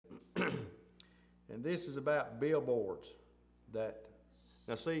And this is about billboards that,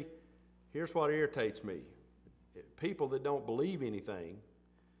 now see, here's what irritates me. People that don't believe anything,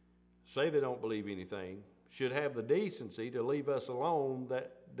 say they don't believe anything, should have the decency to leave us alone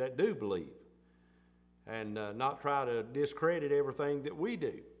that do believe, and not try to discredit everything that we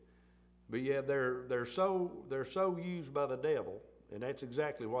do. But yeah, they're so used by the devil, and that's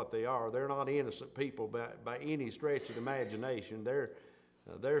exactly what they are. They're not innocent people by any stretch of the imagination.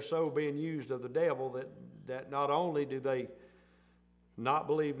 They're so being used of the devil that not only do they not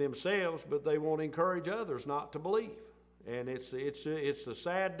believe themselves, but they won't encourage others not to believe. And it's the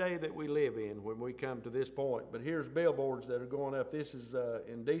sad day that we live in when we come to this point. But here's billboards that are going up. This is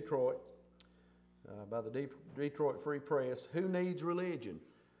in Detroit by the Detroit Free Press. Who needs religion?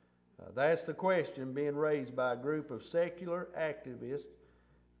 That's the question being raised by a group of secular activists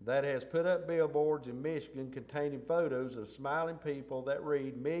that has put up billboards in Michigan containing photos of smiling people that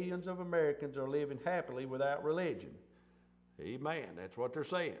read, "Millions of Americans are living happily without religion." Amen. That's what they're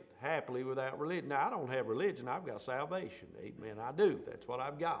saying. Happily without religion. Now, I don't have religion. I've got salvation. Amen. I do. That's what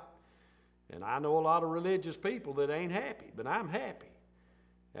I've got. And I know a lot of religious people that ain't happy, but I'm happy.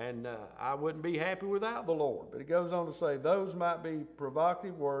 And I wouldn't be happy without the Lord. But it goes on to say, those might be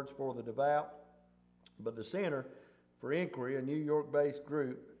provocative words for the devout, but the Center for Inquiry, a New York-based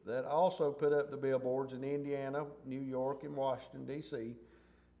group that also put up the billboards in Indiana, New York, and Washington, D.C.,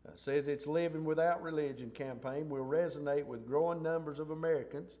 says its Living Without Religion campaign will resonate with growing numbers of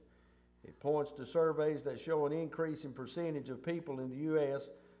Americans. It points to surveys that show an increasing percentage of people in the U.S.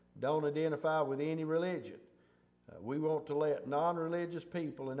 don't identify with any religion. We want to let non-religious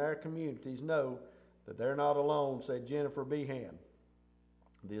people in our communities know that they're not alone, said Jennifer Behan,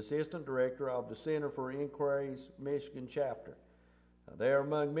 the Assistant Director of the Center for Inquiry's Michigan chapter. They are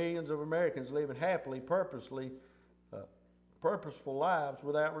among millions of Americans living happily, purposeful lives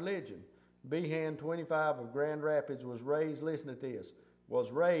without religion. Behan, 25, of Grand Rapids, was raised, listen to this,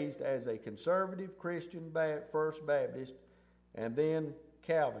 was raised as a conservative Christian First Baptist and then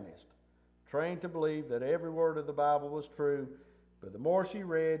Calvinist, trained to believe that every word of the Bible was true, but the more she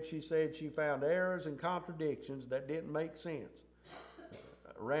read, she said she found errors and contradictions that didn't make sense.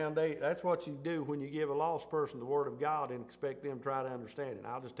 Around 8, that's what you do when you give a lost person the Word of God and expect them to try to understand it. And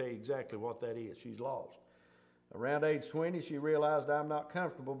I'll just tell you exactly what that is. She's lost. Around age 20, she realized, I'm not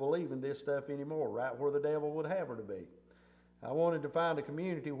comfortable believing this stuff anymore, right where the devil would have her to be. I wanted to find a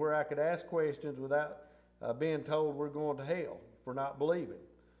community where I could ask questions without being told we're going to hell for not believing.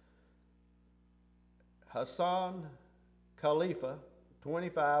 Hassan Khalifa,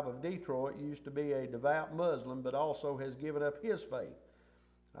 25, of Detroit, used to be a devout Muslim, but also has given up his faith.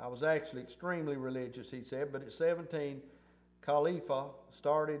 I was actually extremely religious, he said, but at 17, Khalifa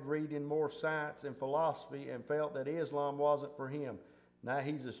started reading more science and philosophy and felt that Islam wasn't for him. Now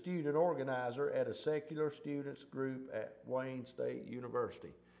he's a student organizer at a secular students group at Wayne State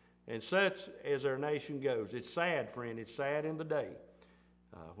University. And such as our nation goes. It's sad, friend. It's sad in the day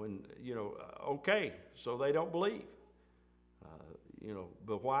when, okay, so they don't believe.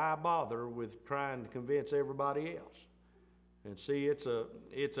 But why bother with trying to convince everybody else? And see,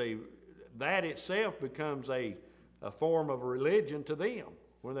 that itself becomes a form of religion to them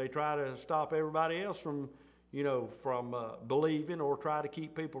when they try to stop everybody else from believing, or try to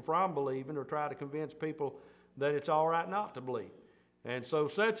keep people from believing, or try to convince people that it's all right not to believe. And so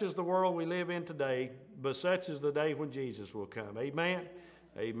such is the world we live in today, but such is the day when Jesus will come. Amen?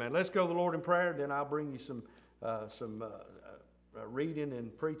 Amen. Let's go to the Lord in prayer, then I'll bring you some reading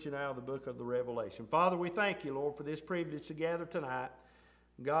and preaching out of the book of the Revelation. Father, we thank you, Lord, for this privilege to gather tonight.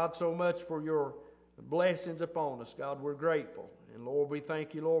 God, so much for your blessings upon us. God, we're grateful. And Lord, we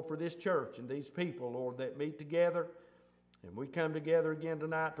thank you, Lord, for this church and these people, Lord, that meet together. And we come together again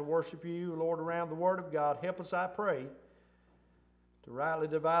tonight to worship you, Lord, around the Word of God. Help us, I pray, to rightly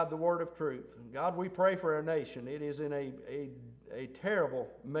divide the word of truth. And God, we pray for our nation. It is in a terrible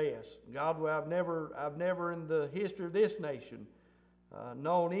mess. God, I've never in the history of this nation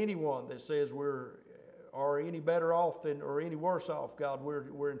known anyone that says are any better off than, or any worse off. God,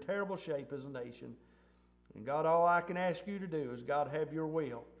 we're in terrible shape as a nation. And God, all I can ask you to do is, God, have your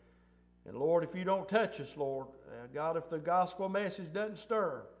will. And Lord, if you don't touch us, Lord, God, if the gospel message doesn't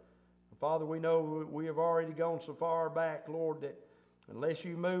stir, Father, we know we have already gone so far back, Lord, that unless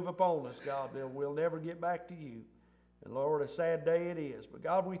you move upon us, God, we'll never get back to you. And Lord, a sad day it is. But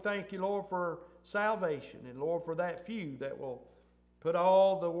God, we thank you, Lord, for salvation, and Lord, for that few that will put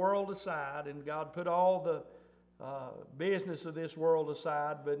all the world aside, and God, put all the business of this world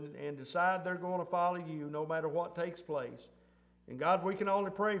aside, and decide they're going to follow you no matter what takes place. And God, we can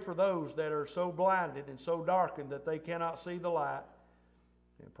only pray for those that are so blinded and so darkened that they cannot see the light.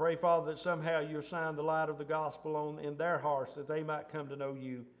 And pray, Father, that somehow you'll shine the light of the gospel in their hearts that they might come to know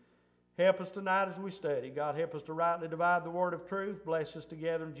you. Help us tonight as we study. God, help us to rightly divide the word of truth. Bless us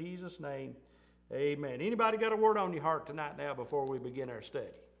together in Jesus' name. Amen. Anybody got a word on your heart tonight now before we begin our study?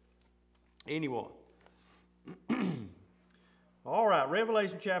 Anyone? All right,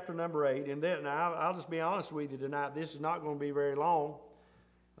 Revelation chapter number 8. And then I'll just be honest with you tonight. This is not going to be very long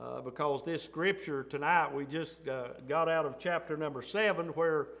because this scripture tonight, we just got out of chapter number 7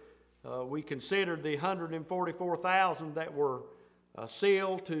 where we considered the 144,000 that were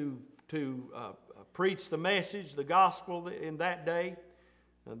sealed to preach the message, the gospel in that day.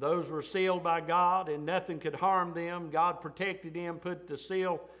 And those were sealed by God, and nothing could harm them. God protected them, put the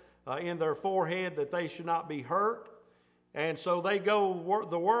seal in their forehead that they should not be hurt. And so they go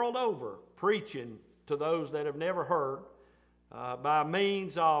the world over preaching to those that have never heard by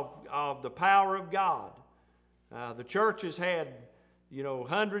means of the power of God. The church has had,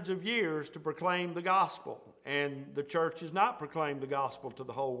 hundreds of years to proclaim the gospel, and the church has not proclaimed the gospel to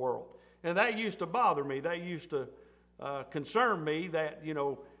the whole world. And that used to bother me. That used to concern me that,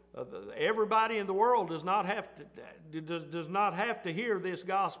 everybody in the world does not have to hear this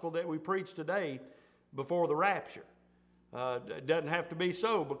gospel that we preach today before the rapture. It doesn't have to be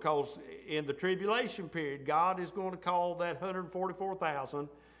so, because in the tribulation period, God is going to call that 144,000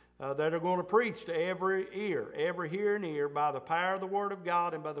 that are going to preach to every hearing ear, by the power of the Word of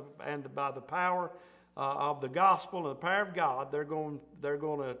God and by the power of the gospel and the power of God.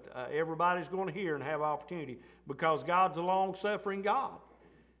 Everybody's going to hear and have opportunity, because God's a long-suffering God.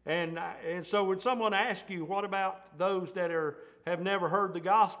 And so when someone asks you, what about those that have never heard the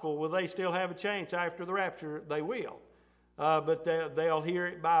gospel? Will they still have a chance after the rapture? They will. But they'll hear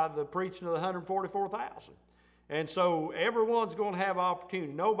it by the preaching of the 144,000. And so everyone's going to have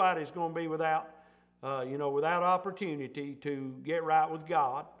opportunity. Nobody's going to be without opportunity to get right with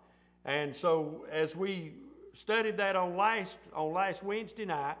God. And so as we studied that on last Wednesday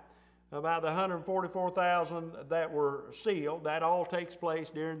night, about the 144,000 that were sealed, that all takes place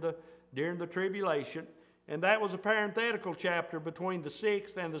during the tribulation. And that was a parenthetical chapter between the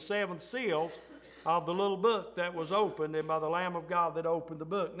 6th and the 7th seals of the little book that was opened, and by the Lamb of God that opened the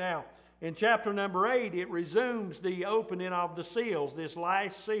book. Now, in chapter number 8, it resumes the opening of the seals, this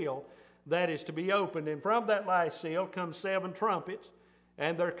last seal that is to be opened. And from that last seal comes 7 trumpets,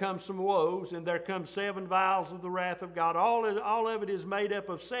 and there comes some woes, and there comes 7 vials of the wrath of God. All of it is made up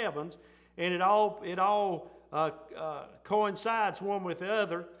of sevens, and it all coincides one with the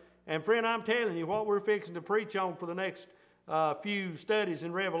other. And friend, I'm telling you, what we're fixing to preach on for the next few studies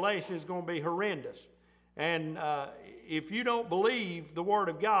in Revelation is going to be horrendous. And if you don't believe the Word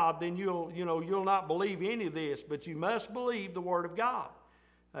of God, then you'll not believe any of this. But you must believe the Word of God.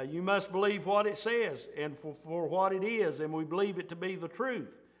 You must believe what it says and for what it is, and we believe it to be the truth.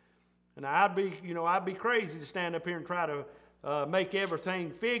 And I'd be crazy to stand up here and try to make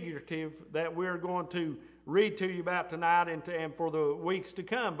everything figurative that we're going to read to you about tonight and for the weeks to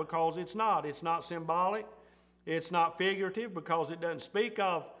come, because it's not. It's not symbolic. It's not figurative, because it doesn't speak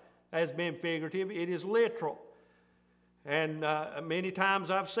of as being figurative. It is literal. And many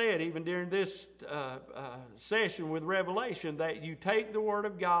times I've said, even during this session with Revelation, that you take the Word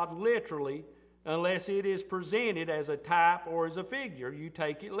of God literally unless it is presented as a type or as a figure. You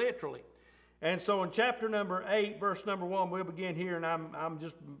take it literally. And so in chapter number 8, verse number 1, we'll begin here, and I'm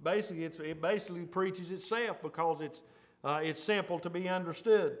just basically, it basically preaches itself, because it's simple to be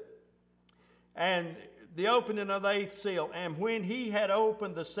understood. And the opening of the 8th seal, and when he had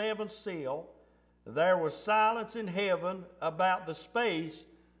opened the 7th seal, there was silence in heaven about the space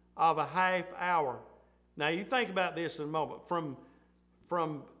of a half hour. Now you think about this in a moment. From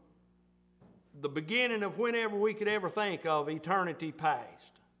the beginning of whenever we could ever think of eternity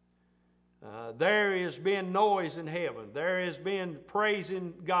past, there has been noise in heaven. There has been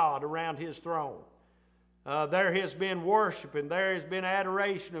praising God around His throne. There has been worship, and there has been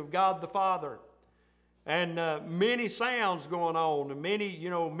adoration of God the Father. And many sounds going on, and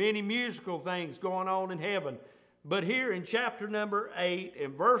many musical things going on in heaven. But here in chapter number 8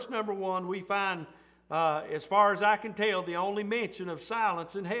 and verse number 1, we find, as far as I can tell, the only mention of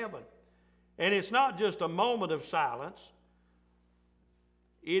silence in heaven. And it's not just a moment of silence.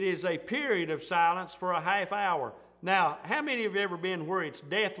 It is a period of silence for a half hour. Now, how many have ever been where it's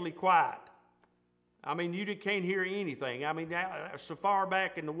deathly quiet? I mean, you can't hear anything. I mean, so far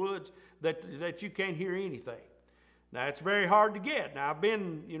back in the woods that you can't hear anything. Now, it's very hard to get. Now, I've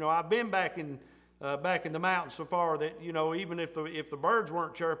been back in the mountains so far that, even if the birds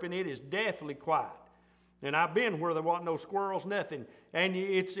weren't chirping, it is deathly quiet. And I've been where there wasn't no squirrels, nothing. And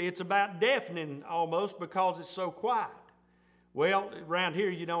it's about deafening almost, because it's so quiet. Well, around here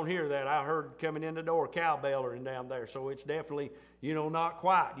you don't hear that. I heard coming in the door cowbelling down there, so it's definitely, not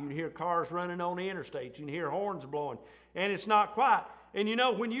quiet. You hear cars running on the interstate. You can hear horns blowing, and it's not quiet. And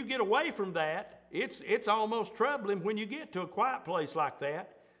when you get away from that, it's almost troubling when you get to a quiet place like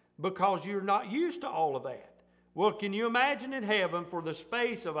that because you're not used to all of that. Well, can you imagine in heaven for the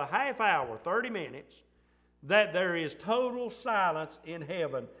space of a half hour, 30 minutes, that there is total silence in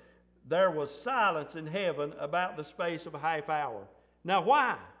heaven? There was silence in heaven about the space of a half hour. Now,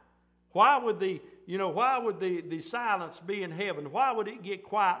 why? Why would the silence be in heaven? Why would it get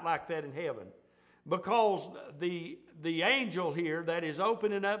quiet like that in heaven? Because the angel here that is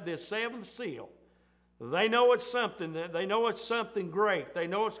opening up this seventh seal, they know it's something. They know it's something great. They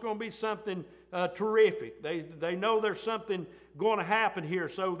know it's going to be something terrific. They know there's something going to happen here.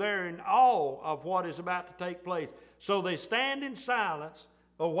 So they're in awe of what is about to take place. So they stand in silence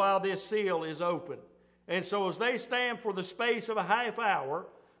while this seal is open. And so as they stand for the space of a half hour,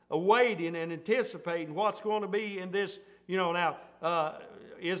 awaiting and anticipating what's going to be in this,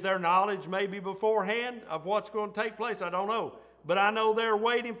 is there knowledge maybe beforehand of what's going to take place? I don't know. But I know they're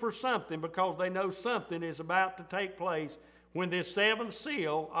waiting for something because they know something is about to take place when this seventh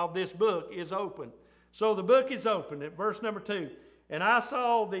seal of this book is open. So the book is open at verse number 2. And I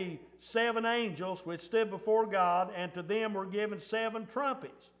saw the 7 angels which stood before God, and to them were given 7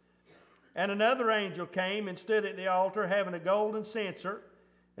 trumpets. And another angel came and stood at the altar, having a golden censer,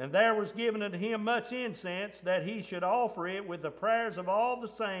 and there was given unto him much incense, that he should offer it with the prayers of all the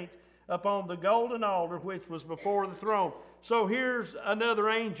saints upon the golden altar which was before the throne. So here's another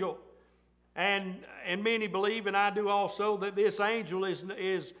angel. And many believe, and I do also, that this angel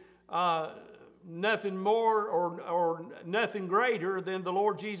is nothing more or nothing greater than the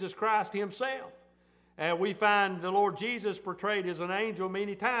Lord Jesus Christ himself. And we find the Lord Jesus portrayed as an angel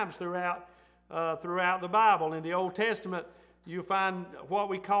many times throughout the Bible. In the Old Testament, you find what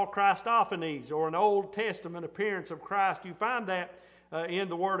we call Christophanies, or an Old Testament appearance of Christ. You find that in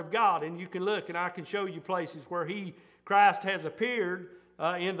the Word of God, and you can look, and I can show you places where Christ has appeared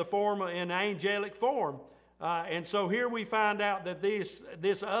in angelic form. And so here we find out that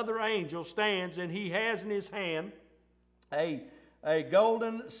this other angel stands, and he has in his hand a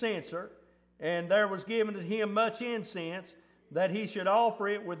golden censer, and there was given to him much incense, that he should offer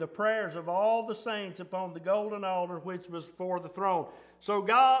it with the prayers of all the saints upon the golden altar which was before the throne. So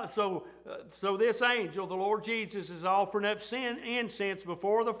this angel, the Lord Jesus, is offering up incense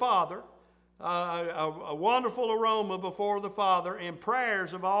before the Father, a wonderful aroma before the Father, and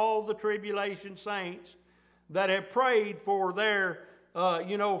prayers of all the tribulation saints that have prayed for their,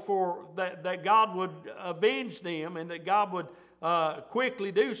 that God would avenge them, and that God would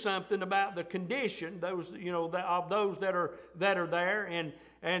quickly do something about the condition of those that are there,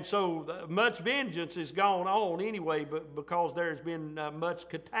 and so much vengeance has gone on anyway, but because there's been much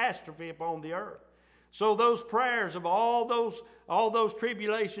catastrophe upon the earth. So those prayers of all those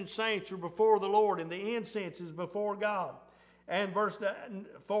tribulation saints are before the Lord, and the incense is before God. And verse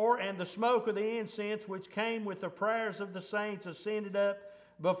 4, and the smoke of the incense which came with the prayers of the saints ascended up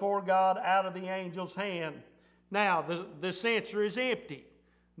before God out of the angel's hand. Now, the censer is empty.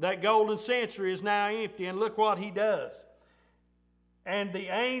 That golden censer is now empty, and look what he does. And the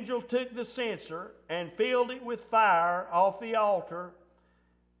angel took the censer and filled it with fire off the altar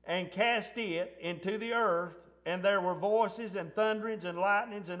and cast it into the earth, and there were voices and thunderings and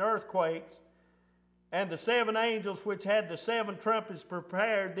lightnings and earthquakes. And the 7 angels which had the 7 trumpets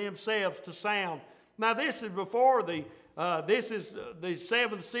prepared themselves to sound. Now this is before this is the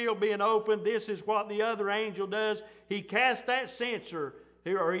 7th seal being opened. This is what the other angel does. He casts that censer,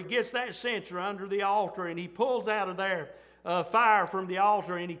 or he gets that censer under the altar, and he pulls out of there fire from the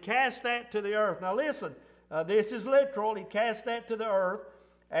altar, and he casts that to the earth. Now listen, this is literal. He casts that to the earth,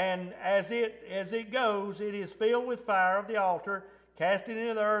 and as it goes, it is filled with fire of the altar, cast it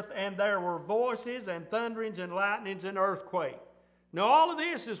into the earth, and there were voices and thunderings and lightnings and earthquake. Now all of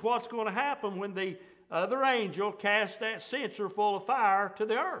this is what's going to happen when the other angel cast that censer full of fire to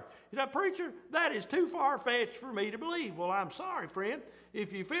the earth. You know, preacher, that is too far-fetched for me to believe. Well, I'm sorry, friend,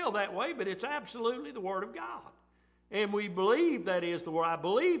 if you feel that way, but it's absolutely the Word of God. And we believe that is the Word. I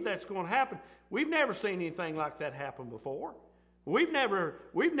believe that's going to happen. We've never seen anything like that happen before. We've never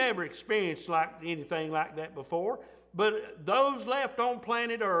experienced anything like that before. But those left on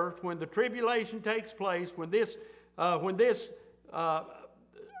planet Earth, when the tribulation takes place, when this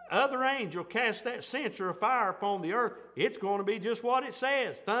other angel casts that censer of fire upon the earth, it's going to be just what it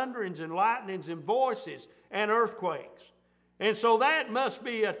says: thunderings and lightnings and voices and earthquakes. And so that must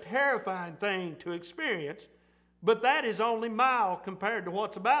be a terrifying thing to experience, but that is only mild compared to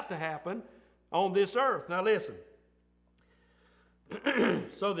what's about to happen on this earth. Now listen,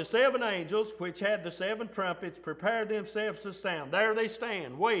 So the 7 angels, which had the 7 trumpets, prepared themselves to sound. There they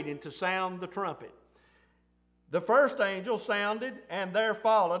stand, waiting to sound the trumpet. The first angel sounded, and there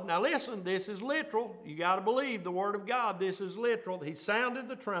followed. Now listen, this is literal. You got to believe the word of God. This is literal. He sounded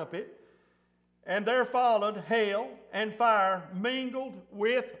the trumpet, and there followed hail and fire mingled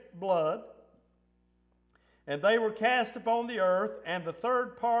with blood. And they were cast upon the earth, and the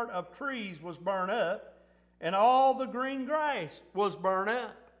third part of trees was burned up, and all the green grass was burned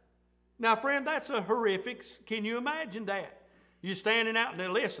up. Now, friend, that's a horrific. Can you imagine that? You're standing out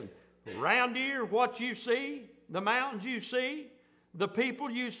and listen, around here, what you see, the mountains you see, the people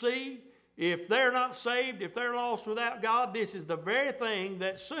you see, if they're not saved, if they're lost without God, this is the very thing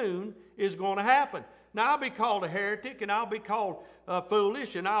that soon is going to happen. Now, I'll be called a heretic, and I'll be called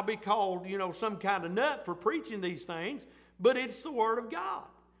foolish, and I'll be called, some kind of nut for preaching these things, but it's the Word of God.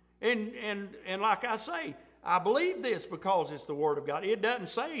 And like I say, I believe this because it's the Word of God. It doesn't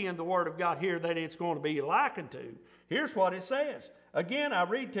say in the Word of God here that it's going to be likened to. Here's what it says. Again, I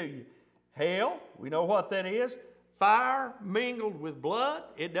read to you. Hail, we know what that is. Fire mingled with blood.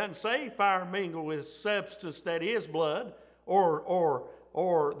 It doesn't say fire mingled with substance that is blood or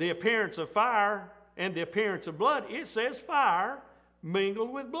the appearance of fire and the appearance of blood. It says fire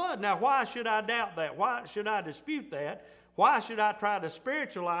mingled with blood. Now, why should I doubt that? Why should I dispute that? Why should I try to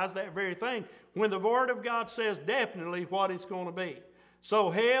spiritualize that very thing when the Word of God says definitely what it's going to be?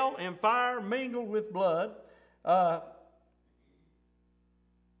 So hail and fire mingled with blood.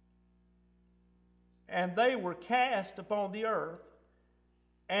 And they were cast upon the earth,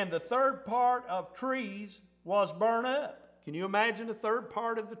 and the third part of trees was burned up. Can you imagine the third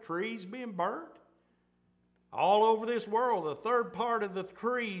part of the trees being burnt? All over this world, the third part of the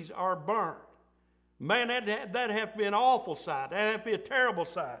trees are burnt. Man, that'd have to be an awful sight. That'd have to be a terrible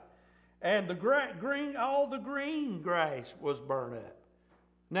sight. And all the green grass was burned up.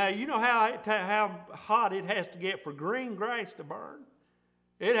 Now, you know how hot it has to get for green grass to burn?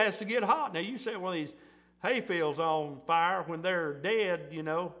 It has to get hot. Now, you set one of these hayfields on fire when they're dead,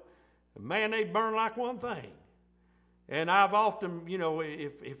 man, they burn like one thing. And I've often,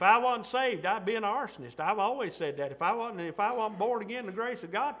 if I wasn't saved, I'd be an arsonist. I've always said that. If I wasn't born again in the grace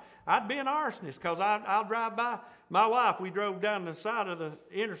of God, I'd be an arsonist because I'll drive by. My wife, we drove down the side of the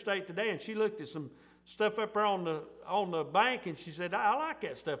interstate today, and she looked at some stuff up there on the bank, and she said, I like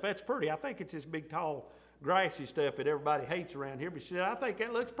that stuff. That's pretty. I think it's this big, tall, grassy stuff that everybody hates around here, but she said, I think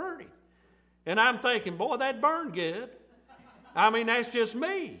that looks pretty. And I'm thinking, boy, that'd burn good. I mean, that's just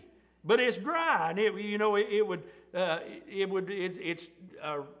me. But it's dry, and it'd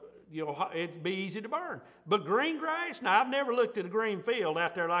be easy to burn. But green grass, now I've never looked at a green field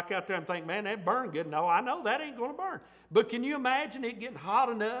out there and think, man, that'd burn good. No, I know that ain't going to burn. But can you imagine it getting hot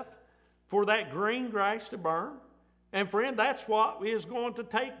enough for that green grass to burn? And friend, that's what is going to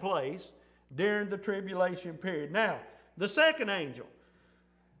take place during the tribulation period. Now, the second angel,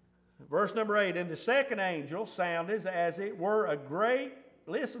 verse number 8, and the second angel sounded as it were a great,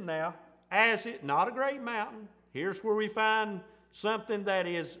 listen now, not a great mountain. Here's where we find something that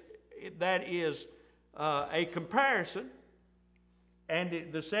is a comparison.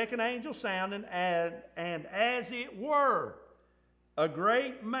 And the second angel sounded, and as it were a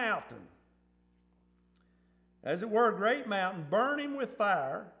great mountain, burning with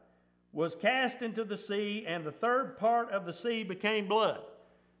fire, was cast into the sea, and the third part of the sea became blood.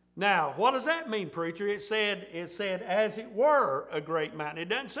 Now, what does that mean, preacher? It said, as it were a great mountain. It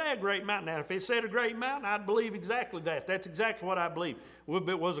doesn't say a great mountain. Now, if it said a great mountain, I'd believe exactly that. That's exactly what I believe.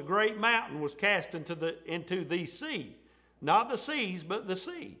 It was a great mountain was cast into the sea. Not the seas, but the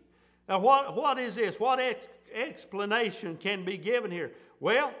sea. Now, what is this? What explanation can be given here?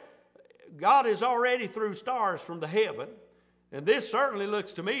 Well, God has already threw stars from the heaven, and this certainly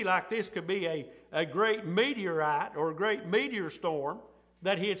looks to me like this could be a great meteorite or a great meteor storm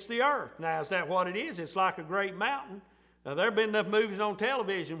that hits the earth. Now, is that what it is? It's like a great mountain. Now, there have been enough movies on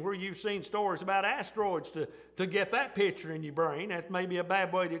television where you've seen stories about asteroids to get that picture in your brain. That may be a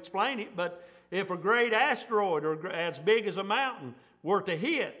bad way to explain it, but if a great asteroid or as big as a mountain were to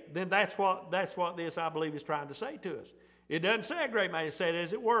hit, then that's what this, I believe, is trying to say to us. It doesn't say a great mountain. It said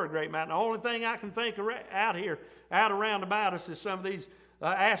as it were a great mountain. The only thing I can think of out around about us is some of these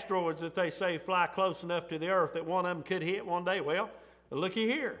asteroids that they say fly close enough to the earth that one of them could hit one day. Well, looky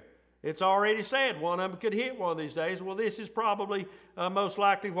here. It's already said one of them could hit one of these days. Well, this is probably most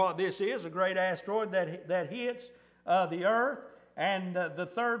likely what this is, a great asteroid that hits the earth, and the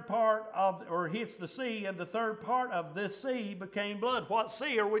third part hits the sea, and the third part of this sea became blood. What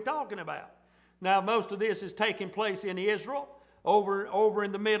sea are we talking about? Now, most of this is taking place in Israel, over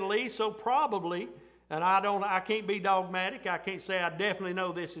in the Middle East, so probably and I can't be dogmatic. I can't say I definitely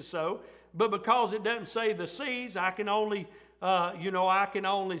know this is so. But because it doesn't say the seas, I can only, I can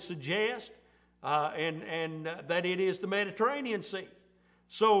only suggest and that it is the Mediterranean Sea.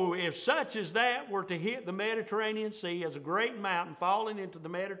 So if such as that were to hit the Mediterranean Sea as a great mountain falling into the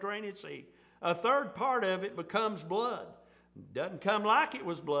Mediterranean Sea, a third part of it becomes blood. Doesn't come like it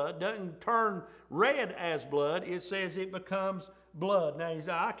was blood, doesn't turn red as blood. It says it becomes blood. Now, you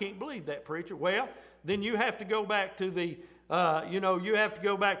say, I can't believe that, preacher. Well, then you have to go back to the,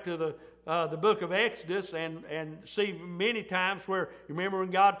 the book of Exodus and see many times where, you remember when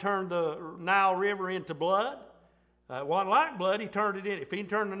God turned the Nile River into blood? It wasn't like blood, he turned it in. If he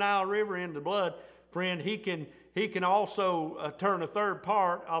turned the Nile River into blood, friend, he can also turn a third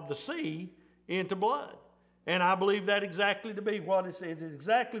part of the sea into blood. And I believe that exactly to be what it says. It's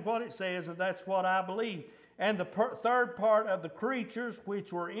exactly what it says, and that's what I believe. And the third part of the creatures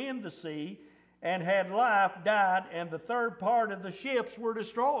which were in the sea and had life died, and the third part of the ships were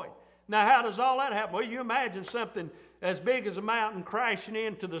destroyed. Now, how does all that happen? Well, you imagine something as big as a mountain crashing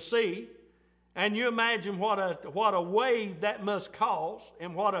into the sea, and you imagine what a wave that must cause,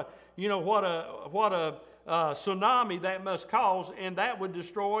 and what a tsunami that must cause, and that would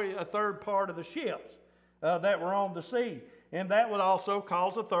destroy a third part of the ships that were on the sea, and that would also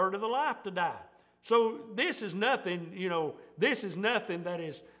cause a third of the life to die. So this is nothing, this is nothing that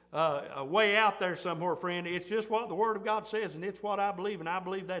is way out there somewhere, friend. It's just what the Word of God says, and it's what I believe, and I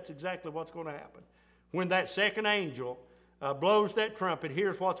believe that's exactly what's going to happen. When that second angel blows that trumpet,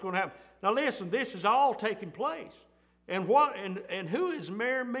 here's what's going to happen. Now listen, this is all taking place. And who is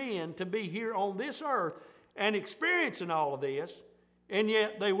mere men to be here on this earth and experiencing all of this, and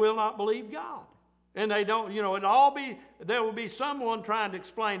yet they will not believe God? And they don't, there will be someone trying to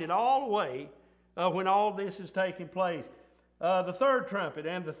explain it all away when all this is taking place. The third trumpet,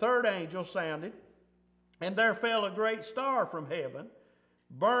 and the third angel sounded, and there fell a great star from heaven,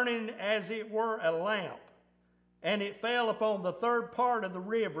 burning as it were a lamp. And it fell upon the third part of the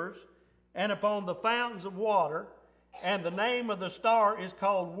rivers, and upon the fountains of water. And the name of the star is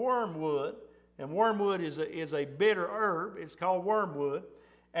called wormwood. And wormwood is a bitter herb. It's called wormwood.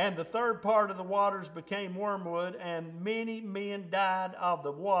 And the third part of the waters became wormwood, and many men died of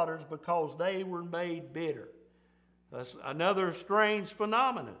the waters because they were made bitter. That's another strange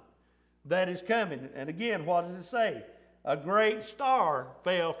phenomenon that is coming. And again, what does it say? A great star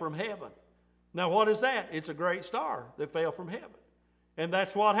fell from heaven. Now, what is that? It's a great star that fell from heaven. And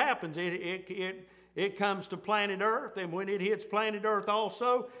that's what happens. It comes to planet Earth, and when it hits planet Earth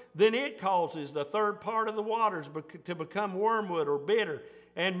also, then it causes the third part of the waters to become wormwood or bitter,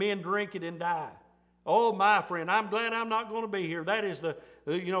 and men drink it and die. Oh, my friend, I'm glad I'm not going to be here. That is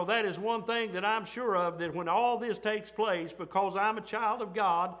that is one thing that I'm sure of, that when all this takes place, because I'm a child of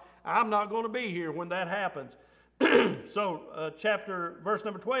God, I'm not going to be here when that happens. So, verse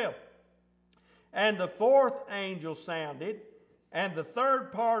number 12. And the fourth angel sounded, and the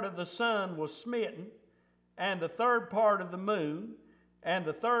third part of the sun was smitten, and the third part of the moon, and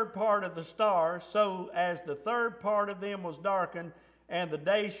the third part of the stars, so as the third part of them was darkened, and the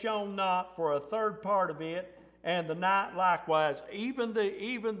day shone not for a third part of it, and the night likewise. Even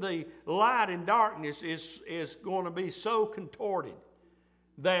the light and darkness is going to be so contorted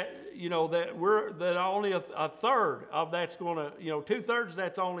that that only a third of that's going to, 2/3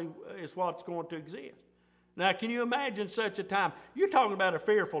 that's only is what's going to exist. Now, can you imagine such a time? You're talking about a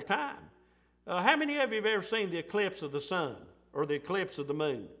fearful time. How many of you have ever seen the eclipse of the sun or the eclipse of the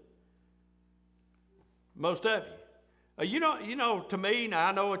moon? Most of you. To me, now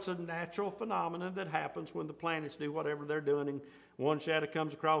I know it's a natural phenomenon that happens when the planets do whatever they're doing, and one shadow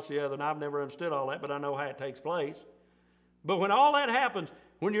comes across the other, and I've never understood all that, but I know how it takes place. But when all that happens,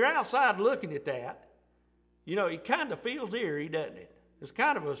 when you're outside looking at that, it kind of feels eerie, doesn't it? It's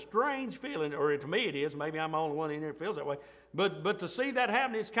kind of a strange feeling, or to me it is. Maybe I'm the only one in here that feels that way. But to see that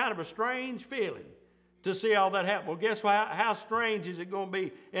happen, it's kind of a strange feeling to see all that happen. Well, guess what? How strange is it going to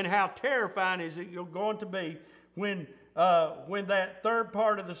be, and how terrifying is it going to be when that third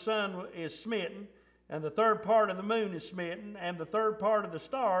part of the sun is smitten, and the third part of the moon is smitten, and the third part of the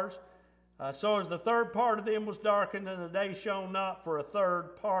stars, so as the third part of them was darkened, and the day shone not for a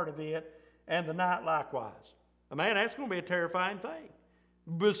third part of it, and the night likewise. Man, that's going to be a terrifying thing.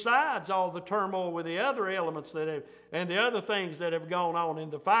 Besides all the turmoil with the other elements and the other things that have gone on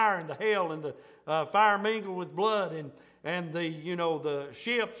in the fire and the hail and the fire mingled with blood and the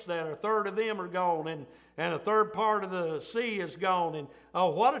ships that a third of them are gone and a third part of the sea is gone. And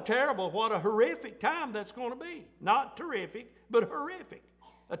what a horrific time that's going to be. Not terrific, but horrific.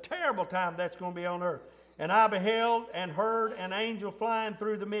 A terrible time that's going to be on earth. And I beheld and heard an angel flying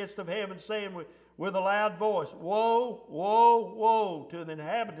through the midst of heaven, saying with a loud voice, Woe, woe, woe to the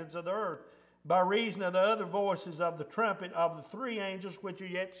inhabitants of the earth, by reason of the other voices of the trumpet of the three angels which are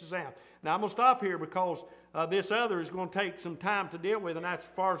yet to sound. Now I'm going to stop here because this other is going to take some time to deal with, and that's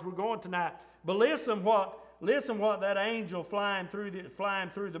as far as we're going tonight. But listen what that angel flying through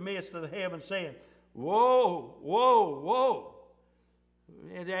the midst of the heavens saying. Whoa, whoa, whoa.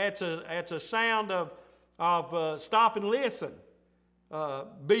 That's a sound of stop and listen.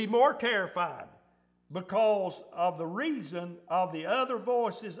 Be more terrified, because of the reason of the other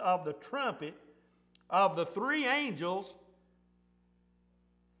voices of the trumpet of the three angels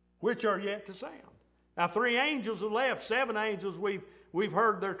which are yet to sound. Now 3 angels have left. 7 angels we've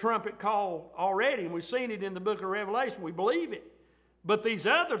heard their trumpet call already, and we've seen it in the book of Revelation. We believe it. But these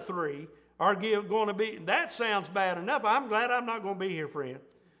other 3 are going to be, that sounds bad enough. I'm glad I'm not going to be here, friend.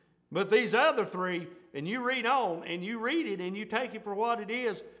 But these other 3, and you read on, and you read it, and you take it for what it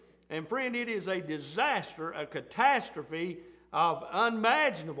is. And friend, it is a disaster, a catastrophe of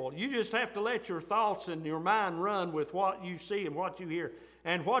unimaginable. You just have to let your thoughts and your mind run with what you see and what you hear.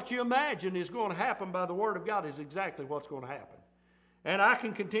 And what you imagine is going to happen by the Word of God is exactly what's going to happen. And I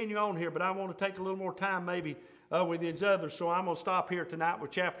can continue on here, but I want to take a little more time maybe with these others. So I'm going to stop here tonight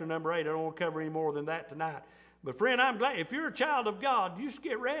with chapter number 8. I don't want to cover any more than that tonight. But friend, I'm glad. If you're a child of God, you just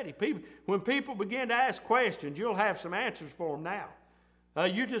get ready. When people begin to ask questions, you'll have some answers for them now.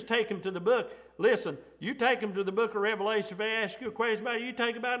 You just take them to the book. Listen, you take them to the book of Revelation. If they ask you a question about it, you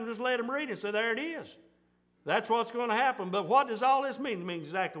take it about it and just let them read it. So there it is. That's what's going to happen. But what does all this mean? It means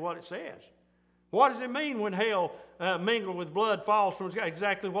exactly what it says. What does it mean when hell mingled with blood falls from the sky?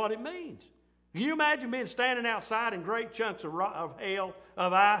 Exactly what it means. Can you imagine being standing outside and great chunks of hail,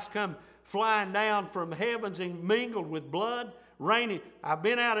 of ice come flying down from heavens and mingled with blood, raining? I've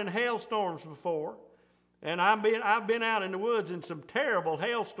been out in hailstorms before. And I've been out in the woods in some terrible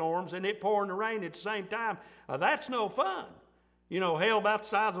hailstorms, and it pouring the rain at the same time. That's no fun. You know, hail about the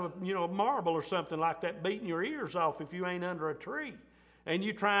size of a marble or something like that, beating your ears off if you ain't under a tree. And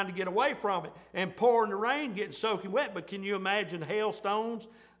you trying to get away from it. And pouring the rain, getting soaking wet. But can you imagine hailstones,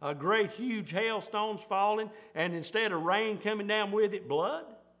 great huge hailstones falling, and instead of rain coming down with it, blood?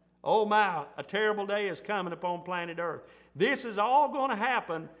 Oh my, a terrible day is coming upon planet Earth. This is all going to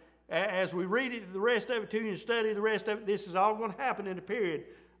happen. As we read it, the rest of it to you and study the rest of it, this is all going to happen in a period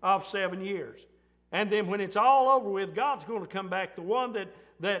of 7 years. And then when it's all over with, God's going to come back, the one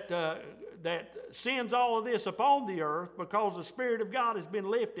that sends all of this upon the earth, because the Spirit of God has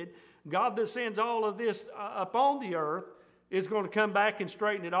been lifted. God that sends all of this upon the earth is going to come back and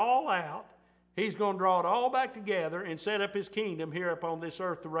straighten it all out. He's going to draw it all back together and set up His kingdom here upon this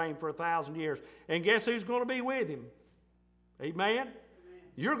earth to reign for 1,000 years. And guess who's going to be with Him? Amen?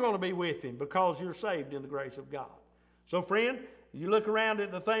 You're going to be with Him because you're saved in the grace of God. So friend, you look around at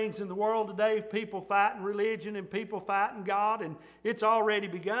the things in the world today, people fighting religion and people fighting God, and it's already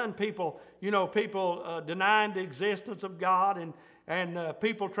begun. People denying the existence of God, and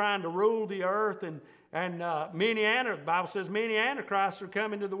people trying to rule the earth, and the Bible says many antichrists are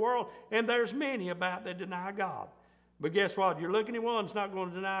coming to the world, and there's many about that deny God. But guess what? You're looking at one that's not going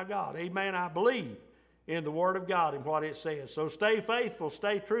to deny God. Amen, I believe in the Word of God and what it says. So stay faithful,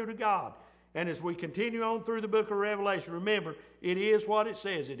 stay true to God. And as we continue on through the book of Revelation, remember, it is what it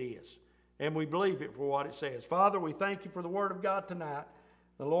says it is. And we believe it for what it says. Father, we thank You for the Word of God tonight.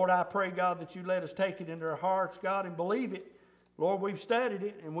 And Lord, I pray, God, that You let us take it into our hearts, God, and believe it. Lord, we've studied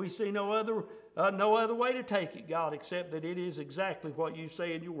it, and we see no other way to take it, God, except that it is exactly what You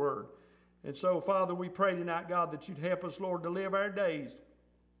say in Your Word. And so, Father, we pray tonight, God, that You'd help us, Lord, to live our days,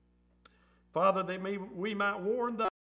 Father, that we might warn those